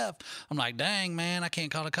me your stuff. I'm like, dang, man, I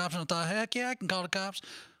can't call the cops. And I thought, heck yeah, I can call the cops.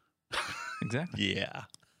 Exactly. Yeah.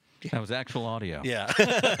 That was actual audio. Yeah.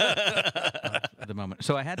 At the moment.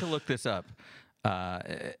 So I had to look this up.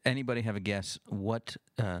 Anybody have a guess what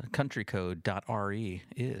country code .re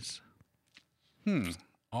is?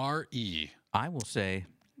 RE. I will say,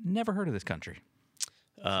 never heard of this country.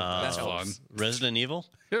 That's fun. Resident Evil?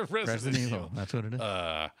 Resident Evil. That's what it is.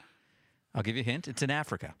 I'll give you a hint. It's in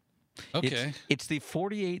Africa. Okay. It's the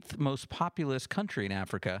 48th most populous country in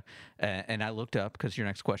Africa, and I looked up because your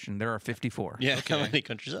next question. There are 54. Yeah. How many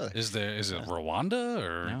countries are there? Is it Rwanda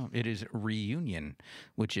or? No, it is Reunion,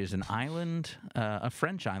 which is an island, a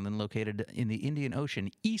French island located in the Indian Ocean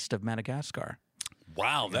east of Madagascar.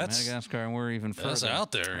 Wow, that's Madagascar, and we're even further. that's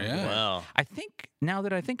out there. Yeah. Wow. I think now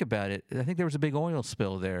that I think about it, I think there was a big oil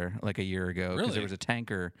spill there like a year ago because Really? there was a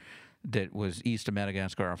tanker that was east of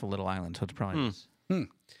Madagascar off a little island. So it's probably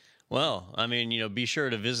Well, I mean, be sure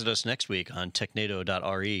to visit us next week on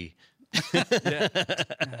technado.re.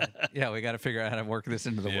 yeah. We got to figure out how to work this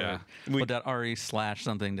into the Yeah. word. .re /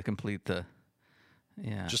 something to complete the.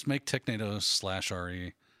 Yeah. Just make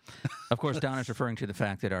technado/re. Of course, Don is referring to the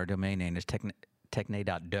fact that our domain name is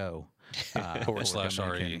techne.do.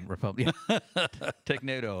 /re. Republic.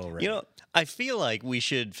 Technado. Right? I feel like we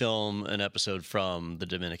should film an episode from the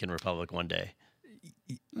Dominican Republic one day.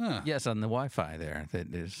 Yes, on the Wi-Fi there.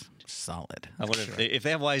 That is solid. I wonder if they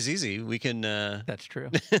have YZZ, we can. That's true.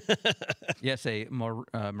 Yes, a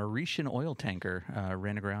Mauritian oil tanker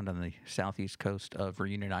ran aground on the southeast coast of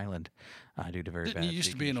Reunion Island due to very Didn't bad. you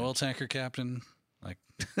used to be an oil tanker captain? Like,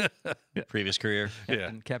 Previous career.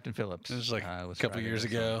 Captain Phillips. it was like was a couple driving years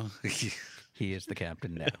us ago. home. He is the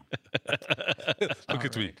captain now. Look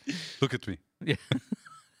at me. Look at me. Yeah.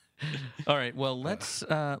 All right. Well, let's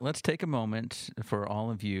take a moment for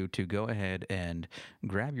all of you to go ahead and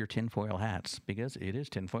grab your tinfoil hats because it is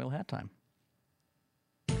tinfoil hat time.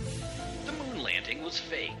 The moon landing was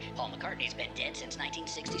fake. Paul McCartney's been dead since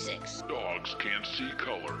 1966. Dogs can't see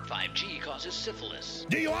color. 5G causes syphilis.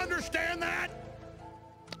 Do you understand that?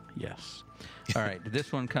 Yes. All right.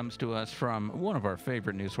 This one comes to us from one of our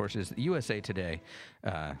favorite news sources, USA Today,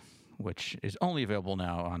 which is only available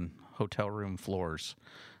now on hotel room floors.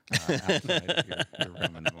 Outside your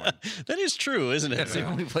room in the morning. That is true, isn't it? That's the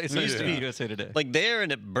only place It used to be USA Today. like there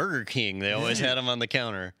and at Burger King. They always had them on the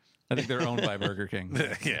counter. I think they're owned by Burger King.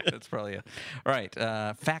 Yeah, that's probably it. All right,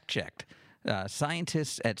 fact checked.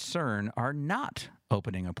 Scientists at CERN are not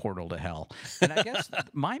opening a portal to hell. And I guess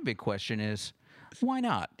my big question is, why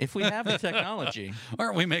not? If we have the technology.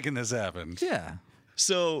 Aren't we making this happen? Yeah.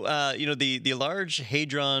 So, the Large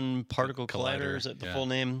Hadron Particle Collider, is that the full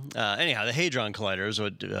name? Anyhow, the Hadron Collider is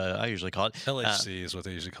what I usually call it. LHC is what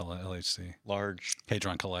they usually call it. LHC. Large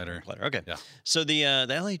Hadron Collider. Okay. Yeah. So the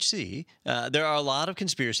LHC, there are a lot of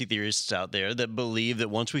conspiracy theorists out there that believe that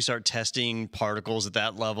once we start testing particles at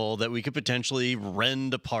that level, that we could potentially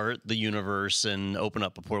rend apart the universe and open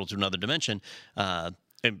up a portal to another dimension.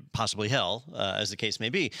 And possibly hell, as the case may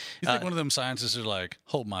be. You think one of them scientists are like,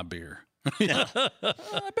 hold my beer? I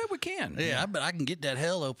bet we can. Yeah, I bet I can get that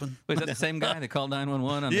hell open. Wait, is that the same guy that called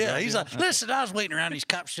 911? On Yeah, the he's like, listen, I was waiting around these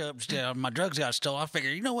cop shops. My drugs got stolen. I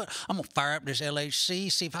figured, you know what? I'm going to fire up this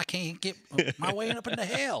LHC, see if I can't get my way up into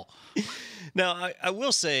hell. Now, I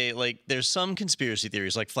will say, like, there's some conspiracy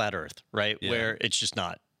theories, like flat Earth, right? Yeah. Where it's just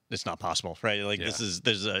not. It's not possible, right? Like there's a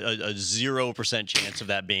 0% chance of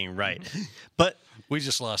that being right. But we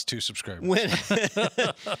just lost 2 subscribers.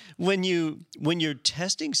 When you're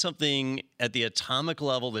testing something at the atomic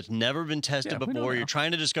level that's never been tested before, you're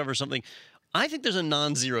trying to discover something. I think there's a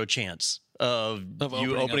non-zero chance of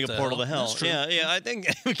you opening a portal to hell. Yeah. I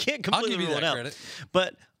think we can't completely rule it out. Credit.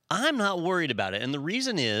 But I'm not worried about it. And the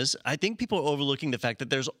reason is I think people are overlooking the fact that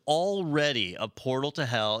there's already a portal to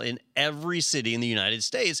hell in every city in the United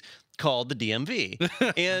States called the DMV.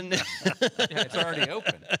 And it's already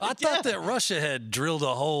open. I thought that Russia had drilled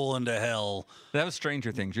a hole into hell. That was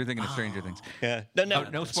Stranger Things. You're thinking of Stranger Things. Yeah.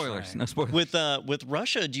 No spoilers. right. No spoilers. With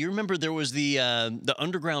Russia, do you remember there was the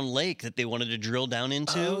underground lake that they wanted to drill down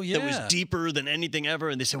into? Oh, yeah. That was deeper than anything ever.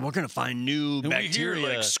 And they said, we're going to find new And bacteria. we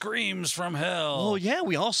hear like screams from hell. Oh, yeah.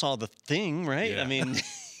 We all saw the thing, right? Yeah. I mean,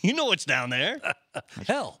 you know what's down there.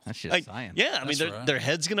 Hell. That's just science. Yeah, I mean, right. their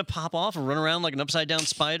head's going to pop off and run around like an upside-down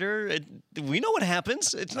spider. We know what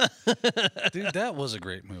happens. It's not. Dude, that was a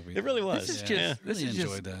great movie. It really was. This is Yeah. just, this Really is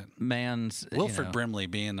enjoyed just that. man's Wilford Brimley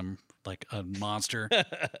being like a monster.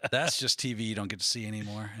 That's just TV you don't get to see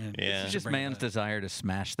anymore. And Yeah. It's just bring man's it back. desire to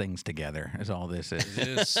smash things together is all this is. It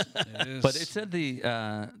is. It is. But it said the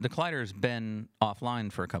collider's been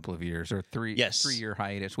offline for a couple of years or 3-year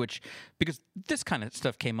hiatus, which because this kind of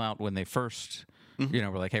stuff came out when they first.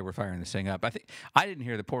 We're like, hey, we're firing this thing up. I didn't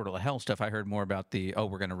hear the portal of hell stuff. I heard more about we're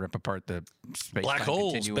going to rip apart the space Black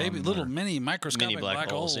holes, continuum baby, little mini microscopic Mini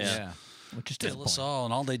black holes, yeah. which is Kill us disappointing. all,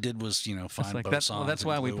 and all they did was, find like bosons. that's and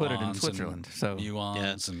why we put it in gluons Switzerland. and So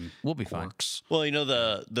muons and we'll be fine. quarks. Well,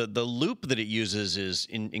 the loop that it uses is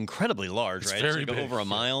incredibly large, It's right? very It's like big, over a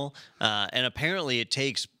mile, and apparently it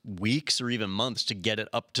takes weeks or even months to get it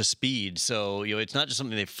up to speed. So it's not just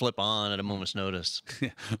something they flip on at a moment's notice.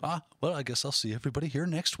 Well, I guess I'll see everybody here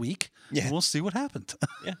next week. Yeah. And we'll see what happened.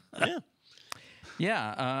 Yeah.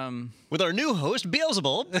 Yeah. With our new host,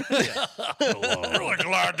 Beelzebub. Really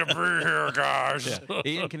glad to be here, guys.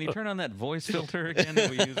 Ian, can you turn on that voice filter again that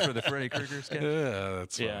we used for the Freddy Krueger sketch? Yeah,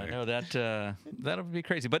 that's Yeah, right. no, that would be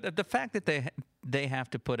crazy. But the fact that they have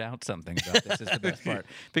to put out something about this is the best part,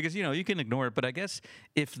 because you can ignore it. But I guess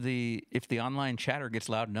if the online chatter gets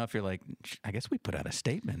loud enough, you're like, I guess we put out a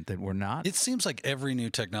statement that we're not. It seems like every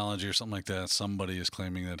new technology or something like that, somebody is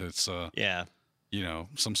claiming that it's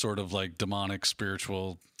some sort of like demonic,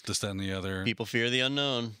 spiritual, this, that, and the other. People fear the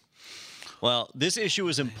unknown. Well, this issue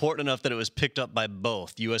was important enough that it was picked up by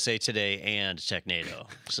both USA Today and TechNado.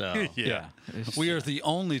 So Yeah. We are the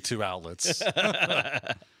only two outlets.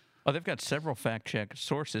 Oh, they've got several fact check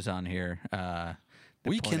sources on here.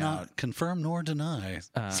 We point cannot out- confirm nor deny.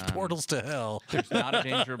 It's portals to hell. There's not a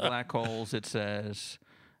danger of black holes, it says.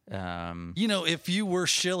 If you were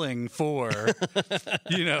shilling for,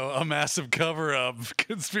 a massive cover-up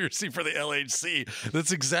conspiracy for the LHC,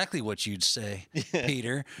 that's exactly what you'd say,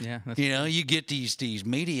 Peter. Yeah, that's You get these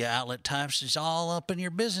media outlet types that's all up in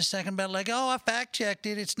your business talking about like, oh, I fact checked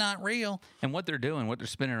it, it's not real. And what they're doing, what they're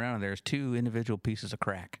spinning around there is two individual pieces of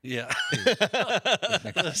crack. Yeah.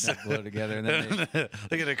 Blow together, and then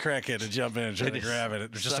They get a crackhead to jump in and try to grab it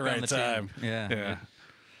at just the suck on right the time. tube. Yeah.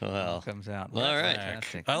 well, It comes out. all right.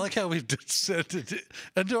 Fantastic. I like how we've descended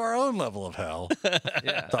into our own level of hell,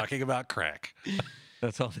 Yeah. talking about crack.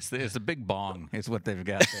 That's all this is. A big bong is what they've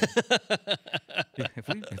got there.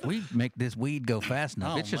 if we make this weed go fast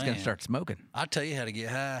enough, Oh, it's just going to man. start smoking. I'll tell you how to get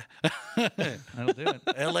high. That'll do it.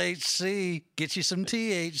 LHC, get you some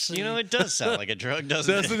THC. It does sound like a drug,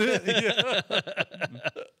 doesn't it?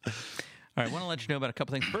 All right, I want to let you know about a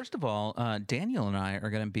couple things. First of all, Daniel and I are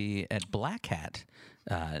going to be at Black Hat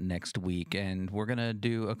next week, and we're going to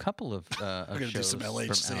do a couple of gonna do shows some from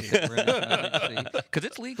LHC. out there. We're gonna do some LHC, because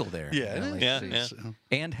it's legal there. Yeah, it is. LHC.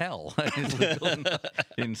 And hell is legal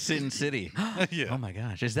in Sin City. Yeah. Oh my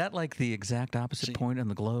gosh, is that like the exact opposite point on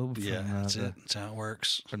the globe? Yeah, from, that's it. That's how it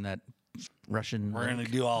works. From that Russian. We're gonna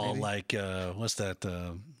lake, do all maybe? like what's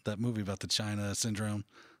that movie about the China syndrome,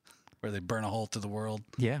 where they burn a hole to the world.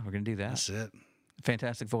 Yeah, we're going to do that. That's it.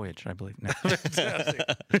 Fantastic Voyage, I believe. No.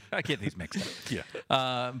 I get these mixed up. Yeah.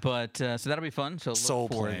 So that'll be fun. So look Soul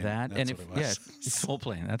for Plane, that. that's And if what it was. Soul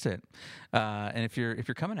Plane, that's it. And if you're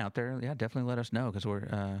coming out there, yeah, definitely let us know, because we're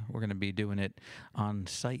going to be doing it on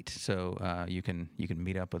site, so you can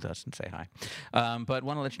meet up with us and say hi. But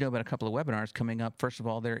want to let you know about a couple of webinars coming up. First of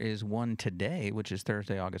all, there is one today, which is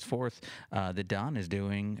Thursday, August 4th, that Don is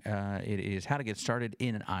doing. It is How to Get Started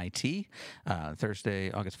in IT,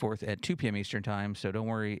 Thursday, August 4th at 2 p.m. Eastern Time. So don't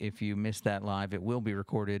worry if you missed that live. It will be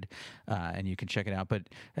recorded, and you can check it out. But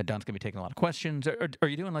Don's going to be taking a lot of questions. Are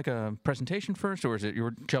you doing like a presentation first, or is it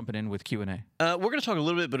you're jumping in with Q&A? We're going to talk a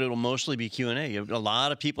little bit, but it'll mostly be Q&A. A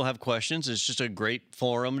lot of people have questions. It's just a great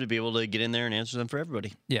forum to be able to get in there and answer them for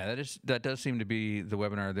everybody. Yeah, that does seem to be the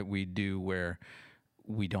webinar that we do where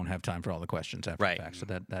we don't have time for all the questions after Right. the fact. So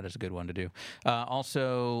that is a good one to do.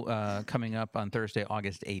 Also, coming up on Thursday,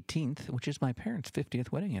 August 18th, which is my parents'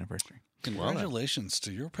 50th wedding anniversary. Congratulations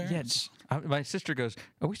to your parents. Yeah, my sister goes,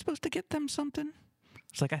 "Are we supposed to get them something?"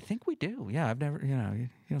 It's like, I think we do. Yeah, I've never, you don't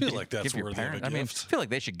Feel give- like that's give your worthy of a parents- I mean, gift. I feel like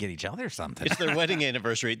they should get each other something. It's their wedding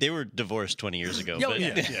anniversary. They were divorced 20 years ago. Oh, but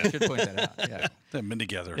yeah. Should point that out. Yeah. They've been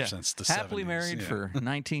together Yeah. since the Happily 70s. married Yeah. for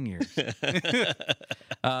 19 years.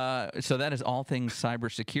 So that is all things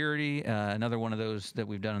cybersecurity. Another one of those that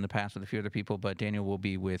we've done in the past with a few other people, but Daniel will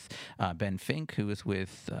be with Ben Fink, who is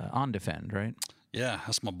with OnDefend, right? Yeah,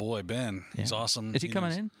 that's my boy Ben. He's Yeah. awesome. Is he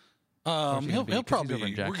coming in? Or is he He'll gonna be- 'cause he's probably. over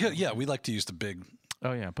in we're Jacksonville. good. Yeah, we like to use the big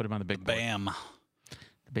Oh, yeah, put him on the big board. BAM.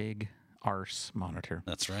 The big arse monitor.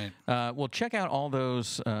 That's right. Well, check out all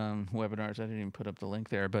those webinars. I didn't even put up the link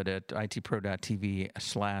there, but at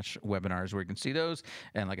itpro.tv/webinars, where you can see those.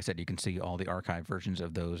 And like I said, you can see all the archive versions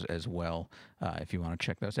of those as well if you want to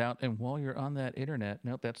check those out. And while you're on that internet,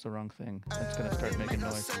 nope, that's the wrong thing. That's going to start making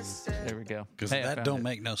noise. There we go. Because Hey, I that found don't it.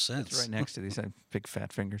 make no sense. It's right next to these big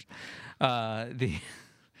fat fingers.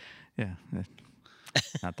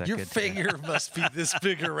 Not that Your good. finger must be this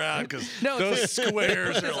big around because No, those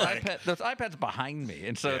squares are like. those iPads behind me,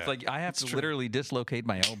 and so it's Yeah, like I have to true. literally dislocate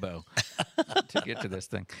my elbow to get to this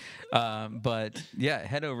thing. But yeah,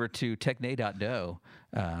 head over to technay.do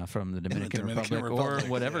from the Dominican Republic or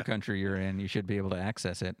whatever country you're in. You should be able to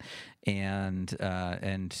access it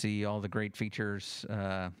and see all the great features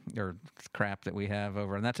or crap that we have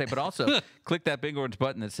over on that site. But also click that big orange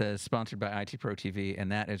button that says sponsored by IT Pro TV,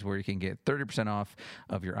 and that is where you can get 30% off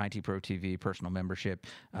of your IT Pro TV personal membership.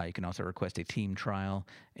 You can also request a team trial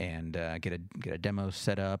and get a demo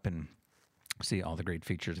set up and see all the great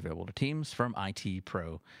features available to teams from IT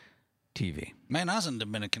Pro TV. Man, I was in the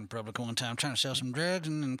Dominican Republic one time trying to sell some drugs,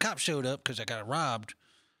 and then cops showed up because I got robbed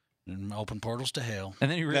and opened portals to hell.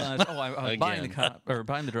 And then you realize, I was buying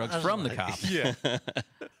the drugs from the cops. Yeah.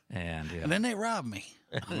 And then they robbed me.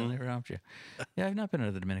 And then they robbed you. Yeah, I've not been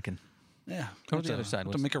to the Dominican. Yeah. What's the other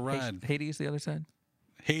side? To make a ride. Hades, the other side?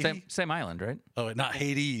 Haiti? Same island, right? Oh, not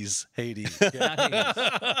Hades. Hades. Not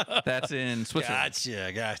Hades. That's in Switzerland.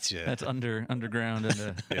 Gotcha. That's underground.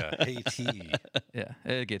 Haiti. Yeah,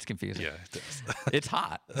 it gets confusing. Yeah, it does. It's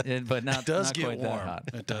hot, but not, it does not get quite warm. that hot.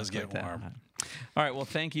 It does get warm. All right, well,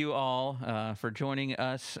 thank you all for joining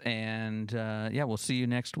us, and we'll see you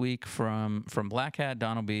next week from Black Hat.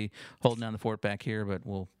 Don will be holding down the fort back here, but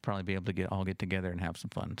we'll probably be able to all get together and have some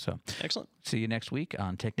fun. So excellent. See you next week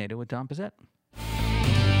on TechNado with Don Pizzette.